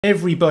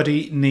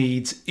Everybody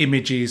needs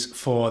images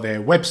for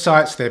their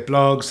websites, their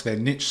blogs, their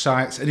niche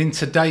sites, and in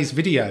today's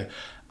video,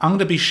 I'm going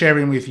to be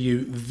sharing with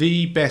you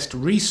the best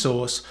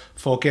resource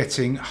for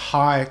getting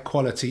high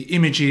quality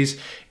images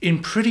in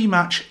pretty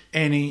much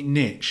any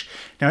niche.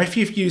 Now, if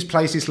you've used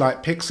places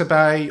like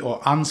Pixabay or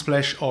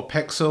Unsplash or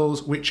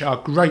Pexels, which are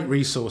great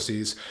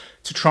resources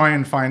to try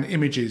and find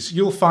images,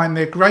 you'll find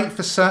they're great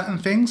for certain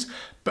things,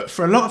 but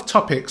for a lot of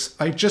topics,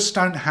 they just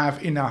don't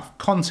have enough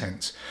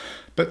content.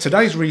 But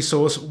today's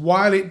resource,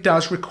 while it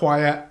does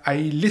require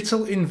a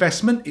little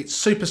investment, it's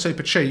super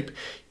cheap,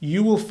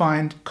 you will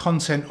find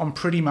content on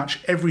pretty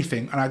much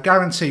everything. And I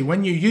guarantee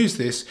when you use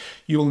this,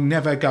 you'll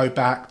never go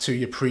back to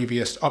your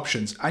previous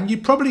options. And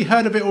you've probably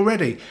heard of it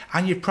already,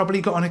 and you've probably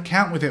got an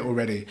account with it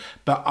already.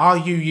 But are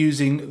you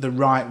using the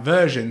right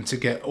version to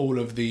get all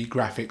of the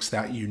graphics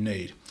that you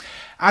need?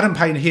 Adam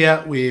Payne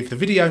here with the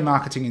Video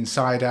Marketing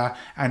Insider,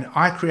 and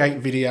I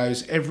create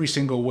videos every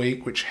single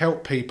week which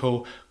help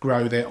people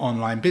grow their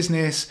online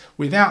business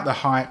without the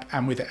hype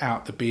and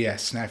without the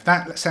BS. Now, if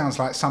that sounds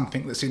like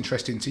something that's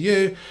interesting to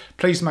you,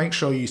 please make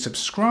sure you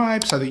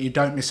subscribe so that you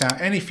don't miss out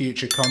any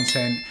future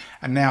content.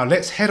 And now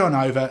let's head on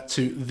over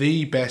to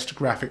the best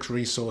graphics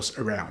resource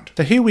around.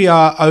 So here we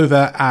are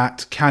over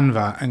at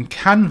Canva, and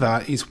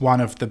Canva is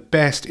one of the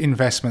best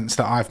investments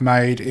that I've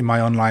made in my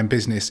online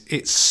business.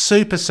 It's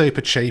super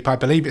cheap. I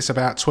believe it's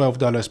about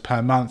 $12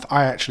 per month.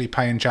 I actually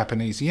pay in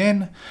Japanese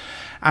yen.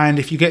 And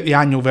if you get the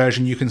annual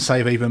version, you can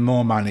save even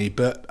more money.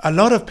 But a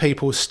lot of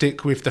people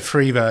stick with the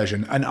free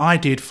version, and I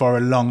did for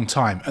a long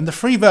time. And the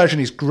free version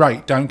is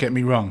great, don't get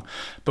me wrong.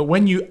 But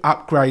when you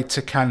upgrade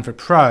to Canva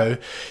Pro,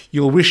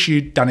 you'll wish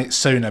you'd done it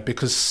sooner,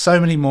 because so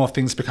many more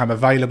things become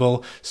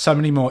available, so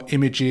many more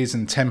images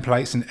and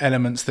templates and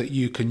elements that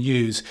you can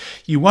use.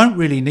 You won't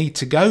really need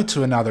to go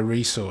to another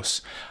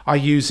resource. I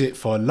use it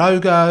for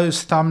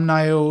logos,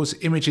 thumbnails,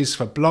 images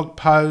for blog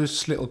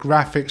posts, little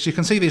graphics. You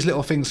can see these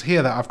little things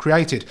here that I've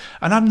created.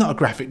 And I'm not a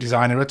graphic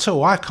designer at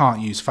all. I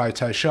can't use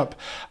Photoshop.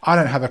 I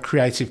don't have a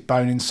creative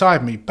bone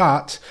inside me,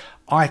 but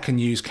I can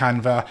use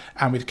Canva,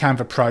 and with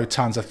Canva Pro,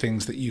 tons of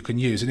things that you can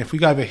use. And if we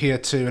go over here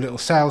to a little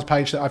sales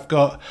page that I've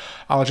got,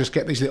 I'll just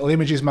get these little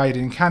images made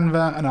in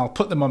Canva and I'll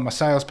put them on my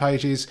sales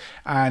pages,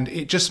 and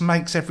it just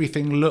makes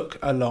everything look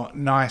a lot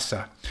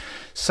nicer.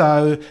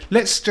 So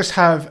let's just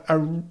have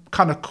a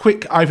kind of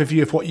quick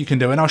overview of what you can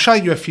do. And I'll show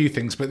you a few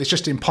things, but it's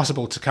just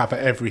impossible to cover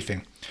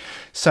everything.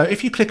 So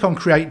if you click on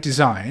Create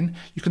Design,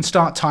 you can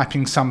start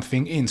typing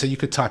something in. So you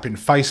could type in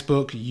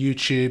Facebook,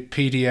 YouTube,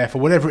 PDF, or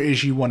whatever it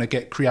is you want to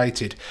get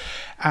created.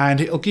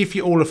 And it'll give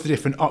you all of the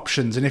different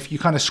options. And if you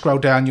kind of scroll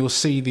down, you'll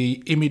see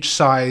the image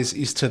size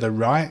is to the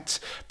right.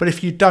 But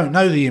if you don't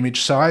know the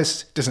image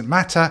size, it doesn't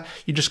matter.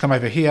 You just come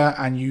over here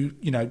and you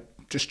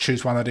just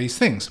choose one of these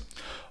things.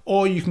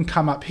 Or you can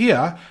come up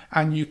here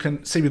and you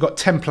can see we've got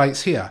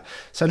templates here.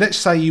 So let's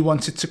say you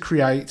wanted to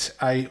create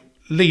a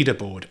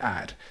leaderboard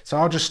ad. So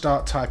I'll just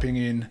start typing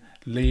in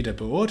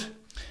leaderboard,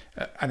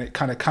 and it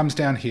kind of comes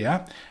down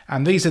here.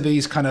 And these are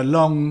these kind of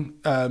long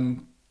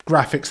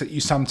graphics that you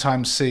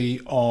sometimes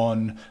see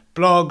on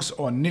blogs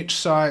or niche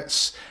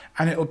sites.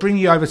 And it will bring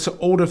you over to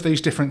all of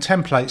these different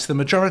templates, the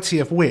majority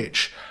of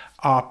which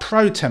are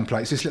pro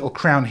templates. This little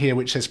crown here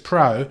which says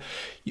pro,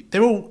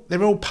 they're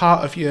all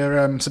part of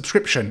your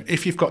subscription.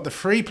 If you've got the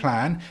free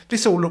plan,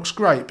 this all looks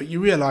great, but you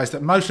realize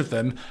that most of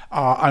them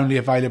are only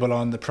available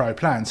on the pro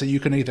plan. So you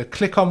can either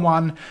click on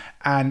one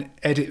and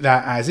edit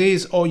that as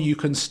is, or you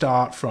can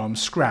start from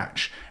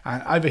scratch.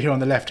 And over here on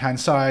the left hand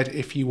side,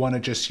 if you want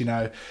to just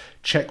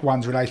check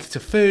ones related to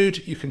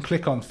food, you can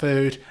click on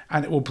food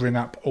and it will bring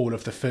up all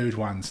of the food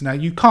ones. Now,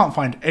 you can't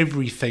find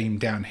every theme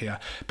down here,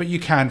 but you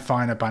can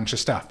find a bunch of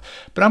stuff.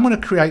 But I'm going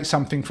to create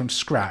something from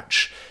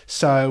scratch.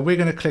 So we're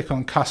going to click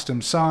on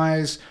custom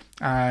size,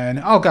 and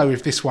I'll go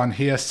with this one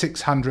here,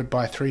 600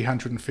 by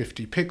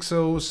 350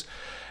 pixels.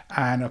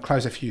 And I'll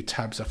close a few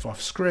tabs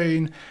off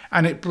screen,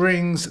 and it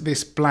brings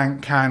this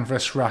blank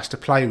canvas for us to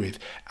play with.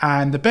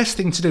 And the best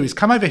thing to do is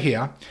come over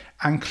here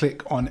and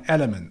click on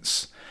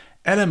elements.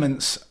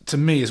 Elements to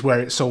me is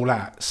where it's all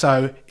at.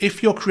 So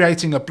if you're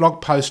creating a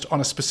blog post on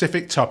a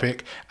specific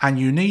topic and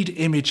you need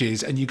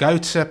images, and you go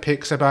to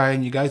Pixabay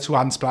and you go to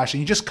Unsplash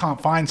and you just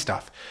can't find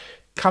stuff,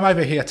 come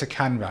over here to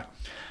Canva.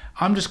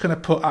 I'm just going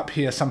to put up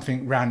here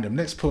something random.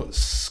 Let's put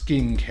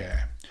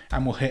skincare,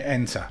 and we'll hit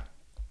enter.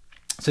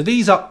 So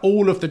these are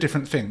all of the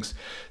different things.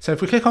 So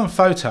if we click on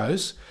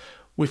photos,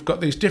 we've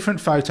got these different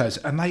photos,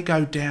 and they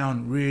go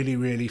down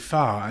really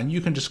far, and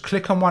you can just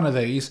click on one of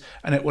these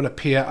and it will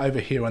appear over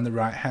here on the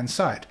right hand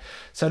side.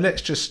 So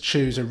let's just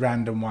choose a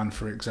random one.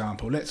 For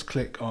example, let's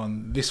click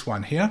on this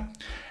one here,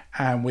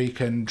 and we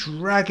can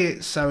drag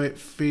it so it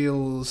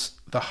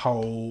fills the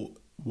whole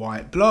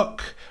white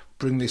block.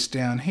 Bring this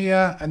down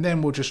here, and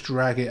then we'll just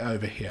drag it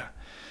over here.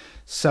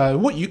 So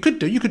what you could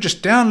do, you could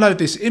just download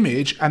this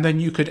image and then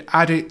you could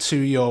add it to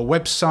your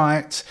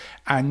website,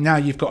 and now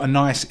you've got a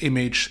nice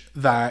image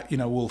that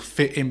will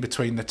fit in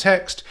between the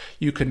text.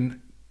 You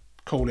can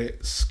call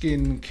it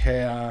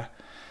skincare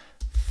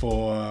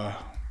for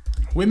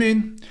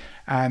women,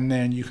 and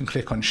then you can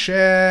click on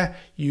share,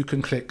 you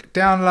can click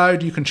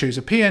download, you can choose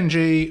a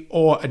PNG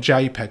or a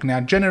JPEG.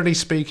 Now, generally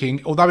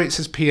speaking, although it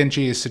says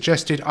PNG is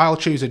suggested, I'll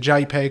choose a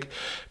JPEG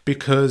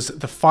because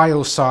the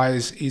file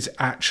size is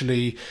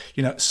actually,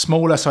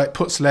 smaller, so it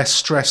puts less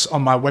stress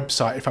on my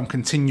website if I'm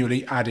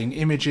continually adding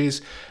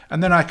images.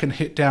 And then I can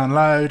hit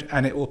download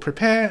and it will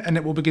prepare and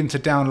it will begin to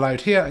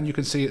download here, and you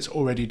can see it's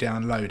already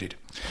downloaded.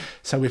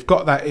 So we've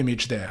got that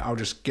image there. I'll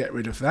just get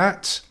rid of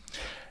that.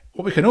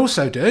 What we can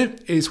also do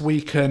is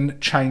we can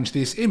change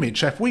this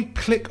image. So if we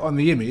click on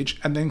the image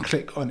and then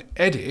click on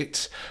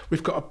edit,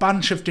 we've got a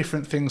bunch of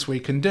different things we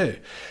can do.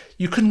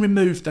 You can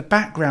remove the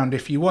background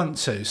if you want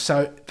to.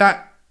 So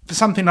that, for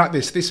something like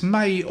this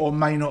may or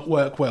may not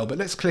work well, but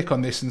let's click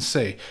on this and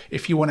see.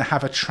 If you want to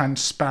have a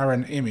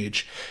transparent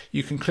image,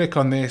 you can click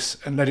on this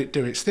and let it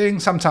do its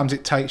thing. Sometimes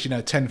it takes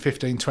 10,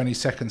 15, 20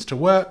 seconds to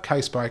work,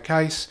 case by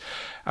case.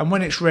 And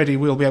when it's ready,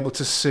 we'll be able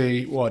to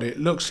see what it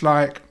looks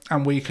like,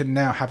 and we can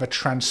now have a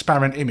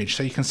transparent image.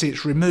 So you can see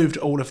it's removed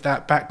all of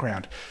that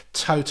background.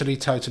 Totally,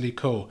 totally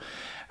cool.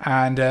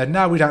 And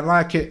now we don't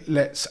like it,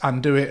 let's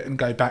undo it and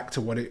go back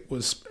to what it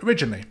was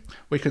originally.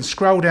 We can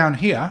scroll down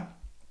here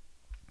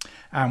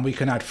and we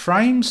can add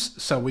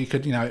frames. So we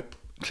could,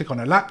 click on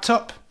a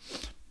laptop.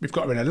 We've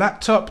got her in a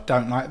laptop,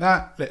 don't like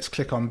that. Let's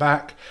click on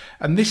back.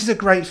 And this is a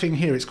great thing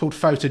here, it's called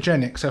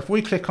photogenic. So if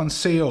we click on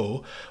see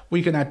all,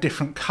 we can add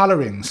different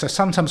colorings. So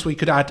sometimes we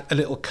could add a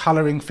little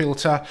coloring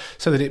filter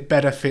so that it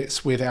better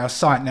fits with our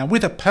site. Now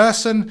with a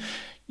person,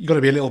 you've got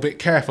to be a little bit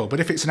careful, but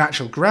if it's an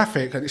actual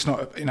graphic and it's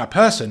not in a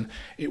person,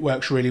 it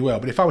works really well.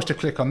 But if I was to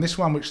click on this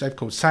one, which they've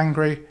called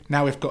Sangri,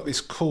 now we've got this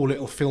cool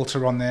little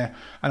filter on there,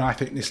 and I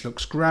think this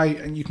looks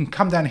great. And you can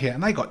come down here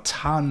and they got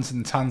tons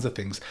and tons of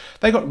things.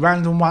 They got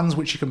random ones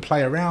which you can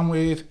play around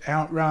with,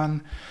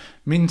 outrun,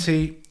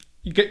 minty.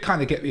 You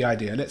kind of get the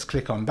idea. Let's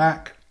click on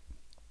back.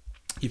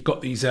 You've got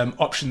these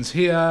options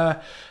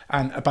here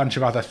and a bunch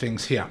of other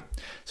things here.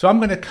 So I'm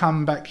going to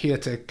come back here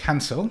to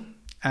cancel,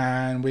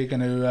 and we're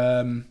going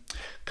to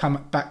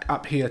come back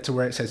up here to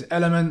where it says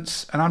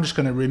elements, and I'm just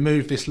going to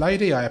remove this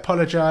lady. I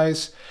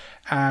apologize,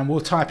 and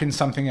we'll type in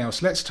something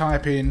else. Let's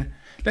type in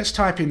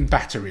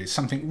batteries,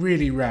 something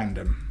really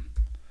random.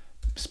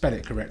 Spell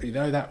it correctly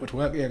though, that would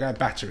work. Yeah, go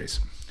batteries.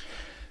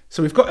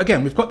 So we've got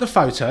the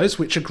photos,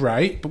 which are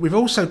great, but we've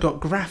also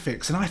got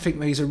graphics, and I think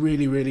these are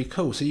really, really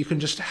cool. So you can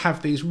just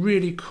have these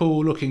really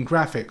cool looking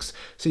graphics.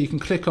 So you can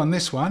click on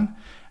this one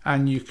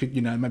and you could,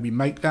 maybe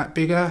make that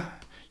bigger.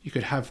 You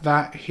could have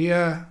that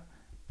here.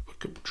 We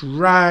could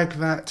drag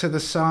that to the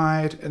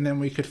side, and then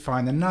we could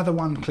find another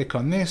one, click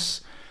on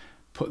this,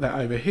 put that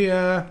over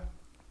here.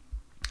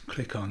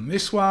 Click on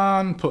this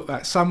one, put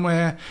that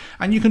somewhere,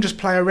 and you can just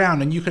play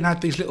around, and you can add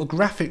these little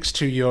graphics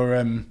to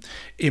your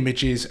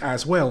images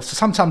as well. So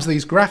sometimes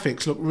these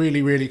graphics look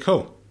really, really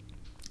cool.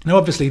 Now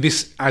obviously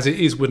this as it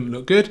is wouldn't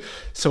look good,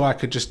 so I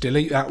could just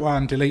delete that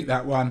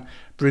one,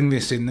 bring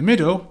this in the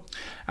middle,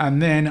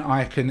 and then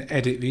I can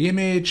edit the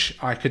image.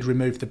 I could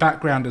remove the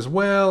background as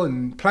well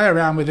and play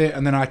around with it,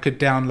 and then I could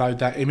download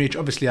that image.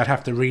 Obviously I'd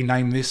have to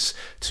rename this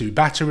to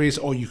batteries,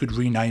 or you could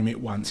rename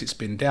it once it's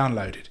been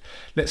downloaded.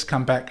 Let's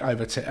come back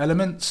over to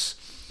elements,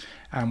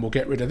 and we'll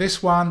get rid of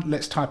this one.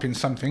 Let's type in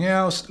something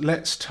else.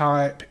 Let's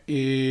type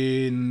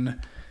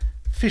in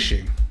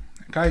fishing.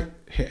 Okay,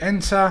 hit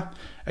enter.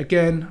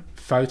 Again,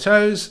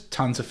 photos,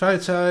 tons of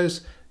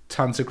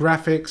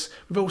graphics.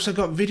 We've also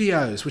got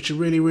videos, which are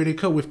really, really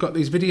cool. We've got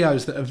these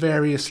videos that are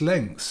various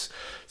lengths.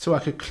 So I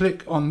could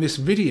click on this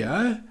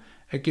video.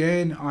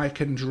 Again, I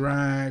can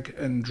drag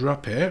and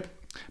drop it.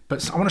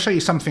 But I want to show you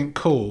something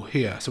cool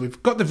here. So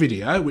we've got the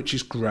video, which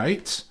is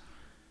great.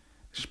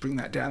 Just bring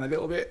that down a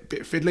little bit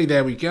fiddly.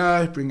 There we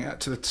go. Bring it up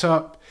to the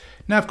top.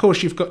 Now, of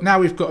course, we've got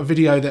a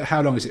video that,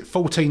 how long is it?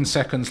 14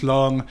 seconds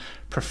long,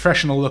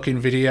 professional looking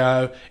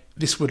video.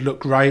 This would look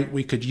great.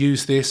 We could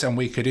use this and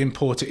we could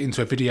import it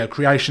into a video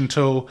creation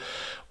tool.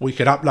 We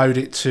could upload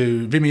it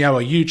to Vimeo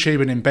or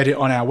YouTube and embed it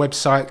on our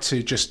website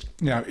to just,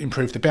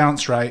 improve the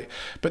bounce rate.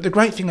 But the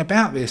great thing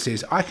about this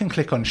is I can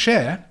click on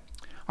share.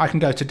 I can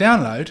go to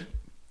download,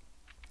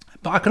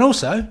 but I can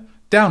also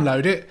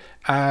download it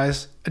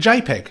as a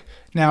JPEG.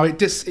 Now it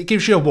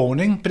gives you a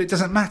warning, but it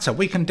doesn't matter.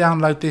 We can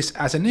download this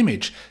as an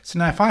image. So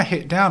now if I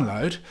hit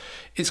download,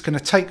 it's going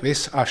to take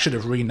this, I should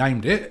have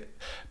renamed it,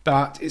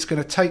 but it's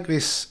going to take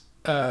this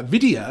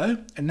video,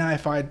 and now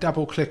if I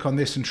double click on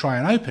this and try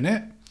and open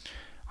it,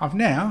 I've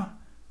now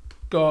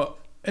got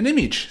an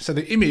image. So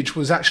the image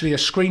was actually a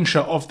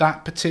screenshot of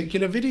that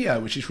particular video,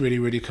 which is really,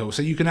 really cool.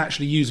 So you can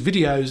actually use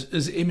videos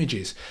as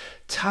images.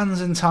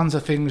 Tons and tons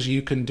of things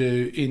you can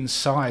do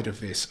inside of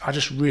this. I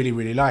just really,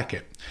 really like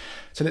it.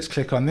 So let's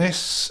click on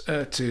this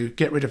to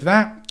get rid of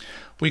that.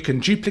 We can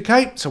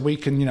duplicate, so we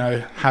can,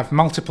 have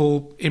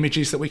multiple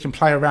images that we can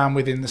play around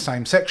with in the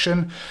same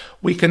section.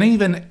 We can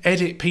even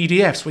edit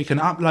PDFs. We can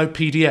upload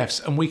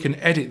PDFs and we can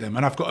edit them.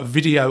 And I've got a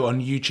video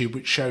on YouTube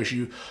which shows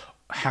you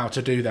how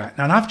to do that.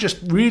 Now, and I've just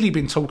really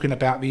been talking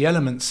about the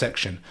elements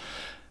section,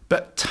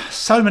 But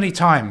so many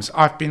times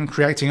I've been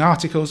creating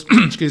articles,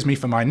 excuse me,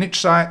 for my niche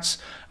sites,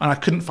 and I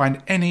couldn't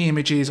find any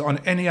images on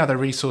any other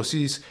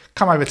resources.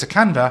 Come over to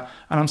Canva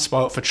and I'm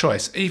spoilt for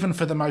choice. Even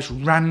for the most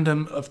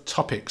random of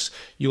topics,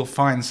 you'll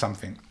find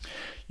something.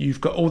 You've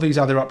got all these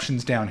other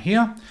options down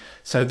here.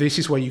 So this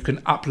is where you can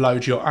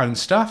upload your own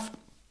stuff.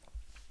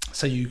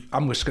 So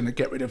I'm just going to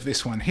get rid of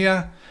this one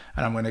here,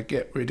 and I'm going to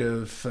get rid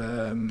of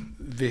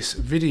this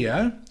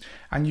video,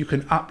 and you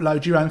can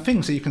upload your own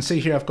thing. So you can see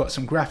here I've got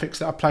some graphics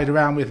that I played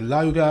around with,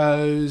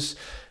 logos,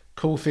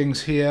 cool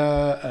things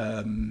here,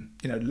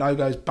 you know,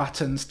 logos,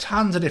 buttons,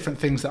 tons of different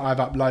things that I've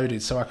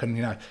uploaded. So I can,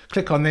 you know,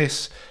 click on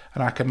this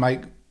and I can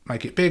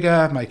make it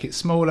bigger, make it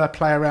smaller,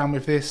 play around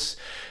with this.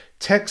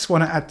 Text,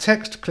 want to add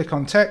text, click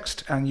on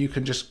text, and you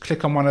can just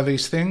click on one of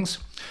these things.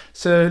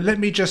 So let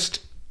me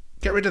just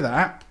get rid of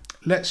that.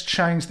 Let's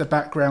change the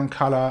background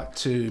color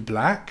to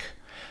black.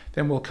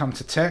 Then we'll come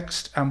to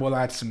text and we'll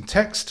add some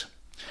text.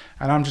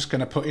 And I'm just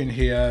going to put in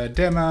here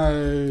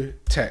demo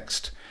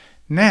text.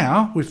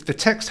 Now with the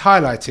text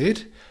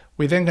highlighted,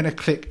 we're then going to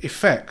click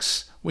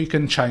effects. We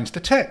can change the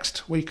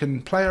text. We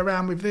can play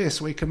around with this.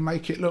 We can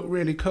make it look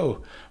really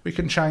cool. We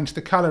can change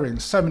the coloring.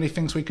 So many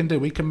things we can do.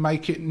 We can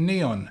make it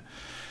neon.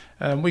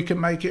 We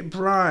can make it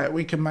bright.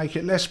 We can make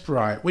it less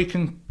bright. We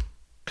can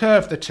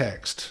curve the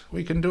text.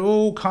 We can do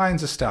all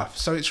kinds of stuff.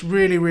 So it's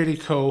really, really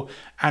cool,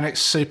 and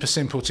it's super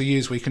simple to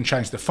use. We can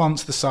change the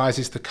fonts, the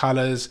sizes, the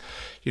colors,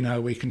 you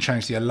know, we can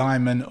change the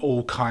alignment,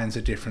 all kinds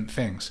of different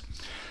things.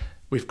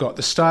 We've got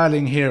the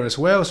styling here as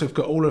well. So we've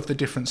got all of the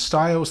different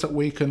styles that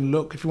we can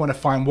look if you want to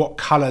find what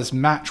colors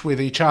match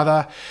with each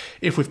other.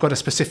 If we've got a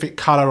specific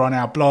color on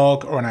our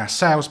blog or on our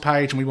sales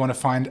page and we want to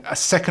find a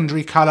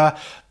secondary color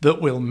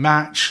that will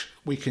match,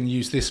 we can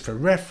use this for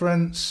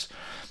reference.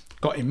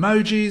 Got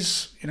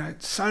emojis, you know,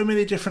 so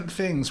many different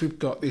things. We've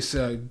got this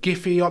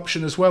Giphy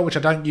option as well, which I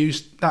don't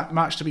use that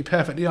much, to be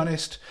perfectly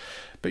honest.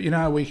 But, you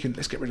know,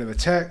 let's get rid of the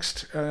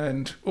text,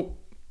 and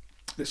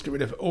let's get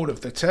rid of all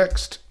of the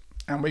text,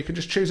 and we can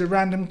just choose a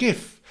random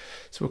GIF.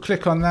 So we'll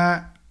click on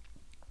that,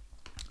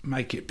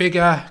 make it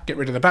bigger, get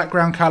rid of the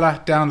background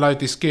color, download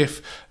this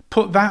GIF,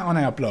 put that on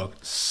our blog.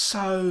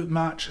 So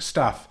much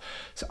stuff.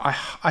 So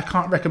I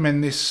can't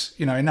recommend this,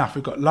 you know, enough.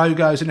 We've got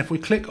logos, and if we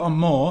click on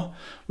more,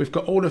 we've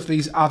got all of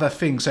these other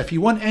things. So if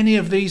you want any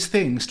of these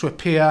things to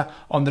appear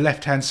on the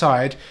left hand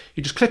side,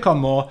 you just click on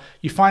more,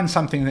 you find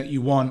something that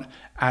you want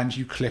and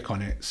you click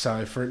on it.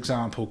 So for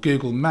example,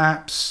 Google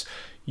Maps,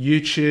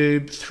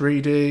 YouTube,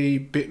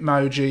 3D,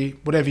 Bitmoji,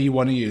 whatever you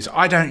want to use.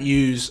 I don't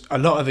use a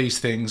lot of these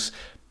things,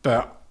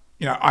 but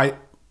you know,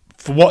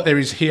 for what there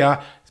is here,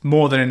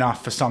 more than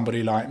enough for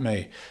somebody like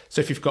me.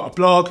 So if you've got a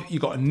blog,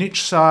 you've got a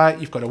niche site,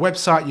 you've got a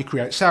website, you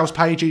create sales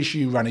pages,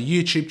 you run a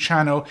YouTube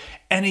channel,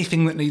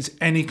 anything that needs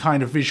any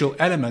kind of visual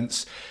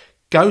elements,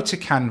 go to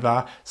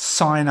Canva,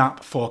 sign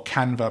up for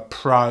Canva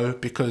Pro,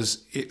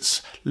 because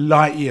it's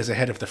light years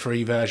ahead of the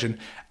free version,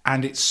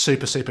 and it's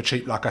super, super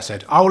cheap, like I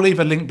said. I'll leave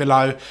a link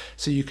below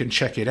so you can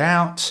check it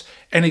out.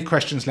 Any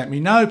questions, let me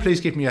know. Please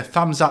give me a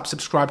thumbs up,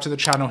 subscribe to the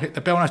channel, hit the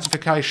bell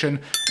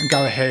notification, and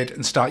go ahead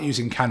and start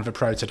using Canva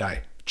Pro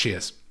today.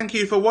 Cheers. Thank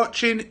you for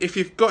watching. If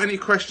you've got any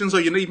questions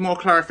or you need more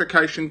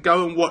clarification,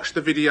 go and watch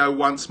the video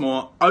once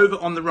more. Over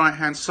on the right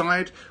hand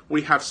side,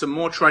 we have some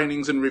more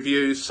trainings and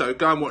reviews, so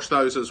go and watch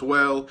those as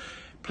well.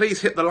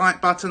 Please hit the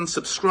like button,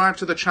 subscribe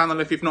to the channel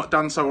if you've not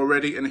done so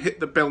already, and hit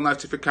the bell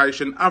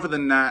notification. Other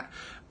than that,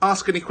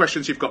 ask any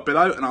questions you've got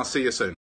below, and I'll see you soon.